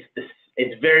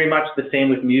 It's very much the same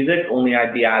with music, only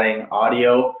I'd be adding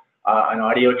audio, an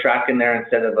audio track in there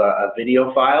instead of a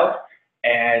video file,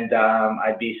 and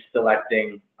I'd be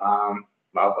selecting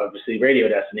obviously radio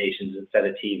destinations instead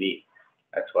of TV.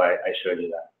 That's why I showed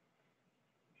you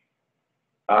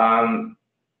that.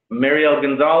 Mariel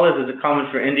Gonzalez, is it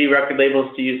common for indie record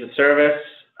labels to use the service?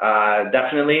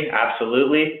 Definitely,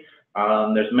 absolutely.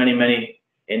 There's many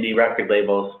indie record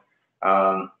labels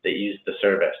that use the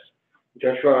service.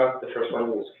 Joshua, the first one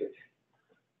was good.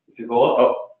 If you go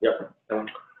up, yep.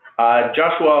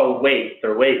 Joshua Waits.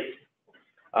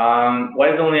 Why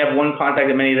does it only have one contact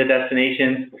at many of the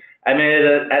destinations? At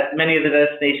many of the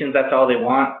destinations, that's all they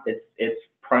want. It's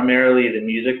primarily the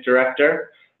music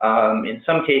director. In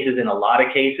some cases, in a lot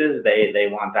of cases, they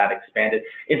want that expanded.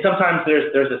 And sometimes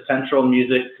there's a central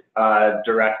music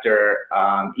director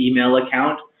email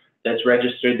account that's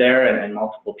registered there, and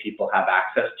multiple people have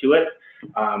access to it.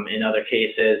 In other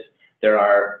cases, there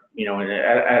are,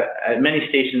 at many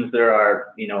stations, there are,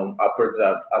 upwards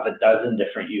of a dozen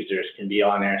different users can be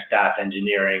on air, staff,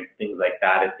 engineering, things like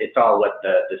that. It's all what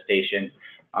the station,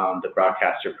 the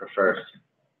broadcaster prefers.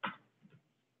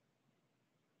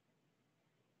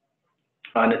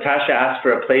 Natasha asked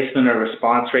for a placement or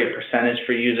response rate percentage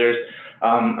for users.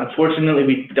 Unfortunately,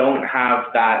 we don't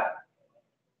have that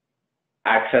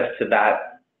access to that,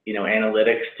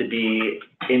 analytics to be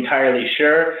entirely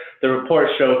sure. The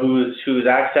reports show who's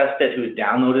accessed it, who's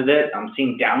downloaded it. I'm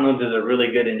seeing downloads as a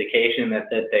really good indication that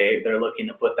they're looking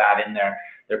to put that in their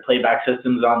playback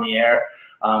systems on the air.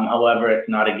 However, it's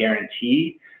not a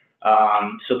guarantee.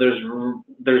 So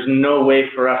there's no way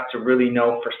for us to really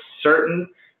know for certain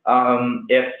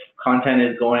if content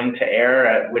is going to air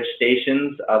at which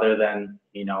stations, other than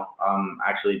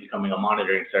actually becoming a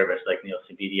monitoring service like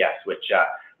Nielsen BDS, which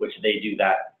they do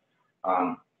that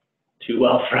too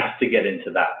well for us to get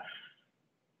into that.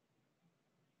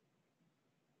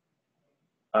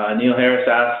 Neil Harris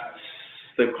asks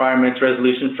the requirements,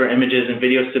 resolution for images and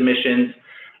video submissions.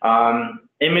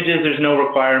 Images, there's no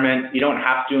requirement. You don't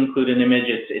have to include an image.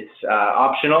 It's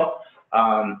optional.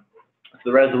 So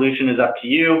the resolution is up to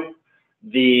you.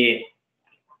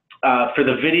 For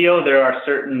the video, there are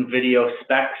certain video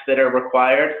specs that are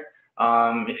required.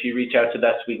 If you reach out to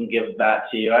us, we can give that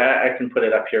to you. I can put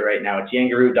it up here right now. It's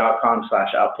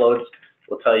yangaroo.com/uploads.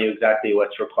 We'll tell you exactly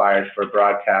what's required for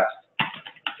broadcast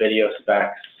video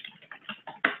specs.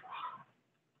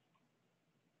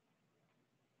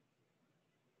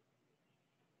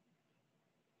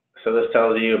 So this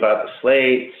tells you about the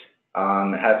slate.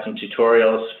 It has some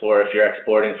tutorials for if you're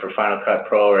exporting for Final Cut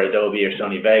Pro or Adobe or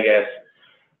Sony Vegas.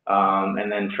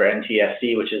 And then for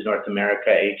NTSC, which is North America,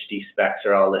 HD specs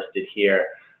are all listed here,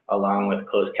 along with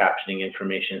closed captioning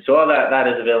information. So all that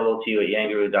is available to you at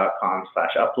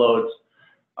yangaroo.com/uploads.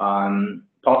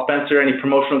 Paul Spencer, any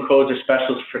promotional codes or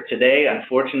specials for today?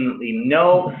 Unfortunately,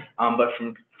 no, but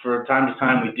from time to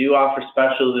time, we do offer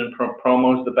specials and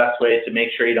promos. The best way to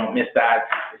make sure you don't miss that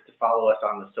is to follow us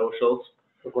on the socials.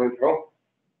 we're going pro.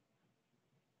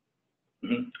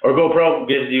 Or GoPro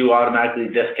gives you automatically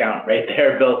discount right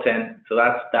there built in. So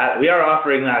that's that. We are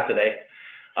offering that today.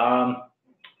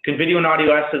 Can video and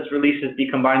audio assets releases be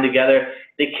combined together?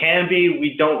 They can be.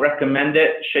 We don't recommend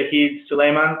it, Shahid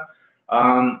Suleiman.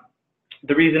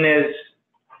 The reason is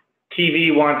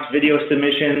TV wants video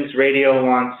submissions, radio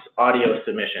wants audio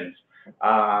submissions.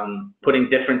 Putting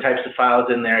different types of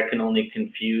files in there can only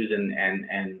confuse and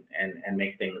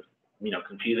make things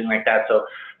confusing like that. So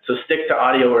stick to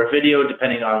audio or video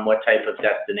depending on what type of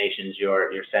destinations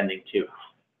you're sending to.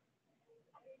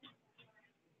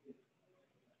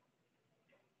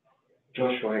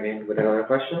 Joshua again with another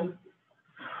question.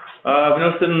 I've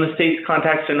noticed that in the States,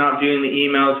 contacts are not viewing the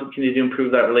emails. What can you do to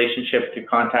improve that relationship through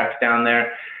contacts down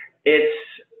there?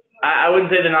 I wouldn't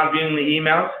say they're not viewing the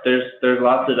emails. There's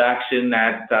lots of action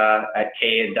at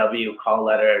K and W, call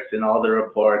letters, and all the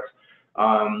reports.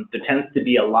 There tends to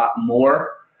be a lot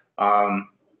more.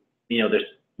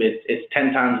 It's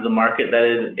 10 times the market that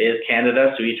is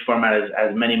Canada, so each format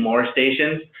has many more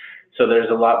stations. So there's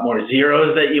a lot more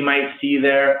zeros that you might see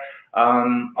there.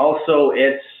 Also,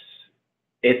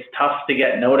 it's tough to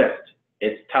get noticed.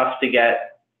 It's tough to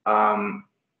get,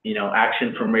 you know,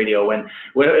 action from radio.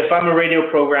 If I'm a radio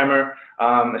programmer,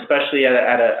 especially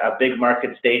at a big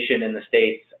market station in the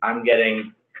States, I'm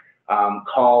getting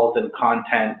calls and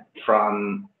content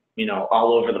from, you know,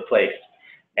 all over the place.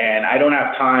 And I don't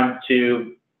have time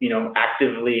to, you know,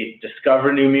 actively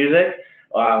discover new music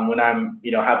when I'm,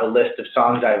 you know, have a list of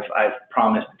songs I've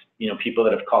promised, you know, people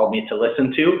that have called me to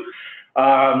listen to.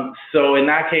 So in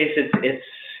that case,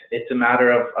 it's a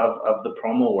matter of the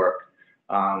promo work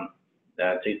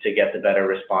to get the better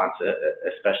response,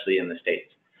 especially in the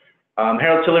States.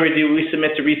 Harold Tillery, do we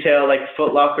submit to retail like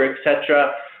Foot Locker,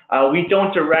 etc.? We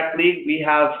don't directly. We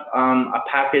have a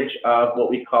package of what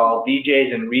we call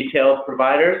VJs and retail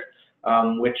providers,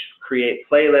 which create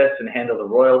playlists and handle the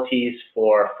royalties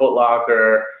for Foot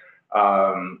Locker,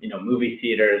 you know, movie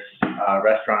theaters,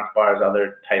 restaurants, bars,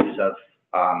 other types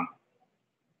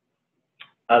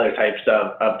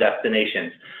of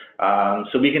destinations.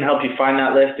 So we can help you find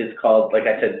that list. It's called, like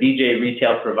I said, VJ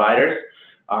Retail Providers.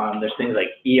 There's things like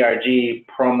ERG,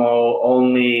 Promo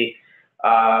Only,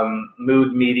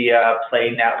 Mood Media,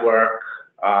 Play Network,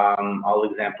 all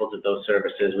examples of those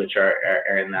services which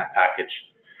are in that package.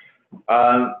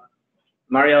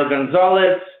 Mariel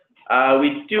Gonzalez,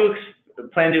 we do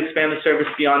plan to expand the service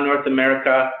beyond North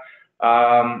America.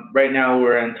 Right now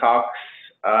we're in talks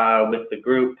with the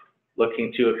group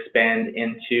looking to expand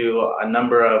into a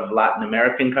number of Latin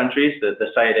American countries.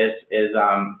 The site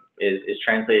is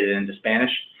translated into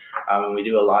Spanish. We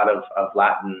do a lot of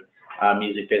Latin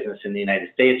music business in the United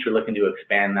States. We're looking to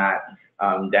expand that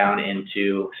down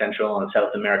into Central and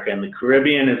South America and the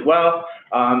Caribbean as well.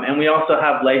 And we also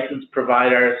have licensed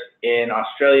providers in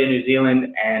Australia, New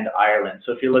Zealand, and Ireland.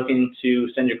 So if you're looking to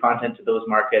send your content to those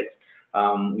markets,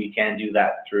 we can do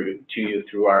that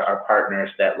through our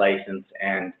partners that license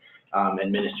and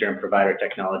administer and provide our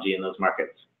technology in those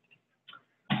markets.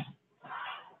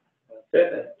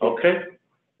 Okay.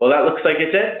 Well, that looks like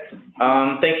it's it.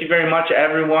 Thank you very much,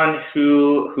 everyone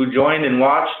who joined and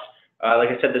watched. Like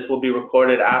I said, this will be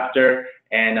recorded after,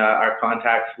 and our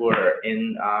contacts were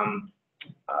in,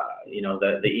 you know,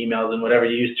 the emails and whatever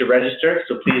you used to register.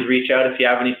 So please reach out if you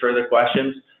have any further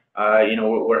questions. You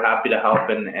know, we're happy to help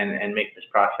and make this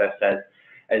process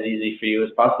as easy for you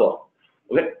as possible.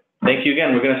 Okay. Thank you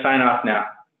again. We're going to sign off now.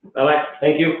 Bye-bye.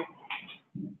 Thank you.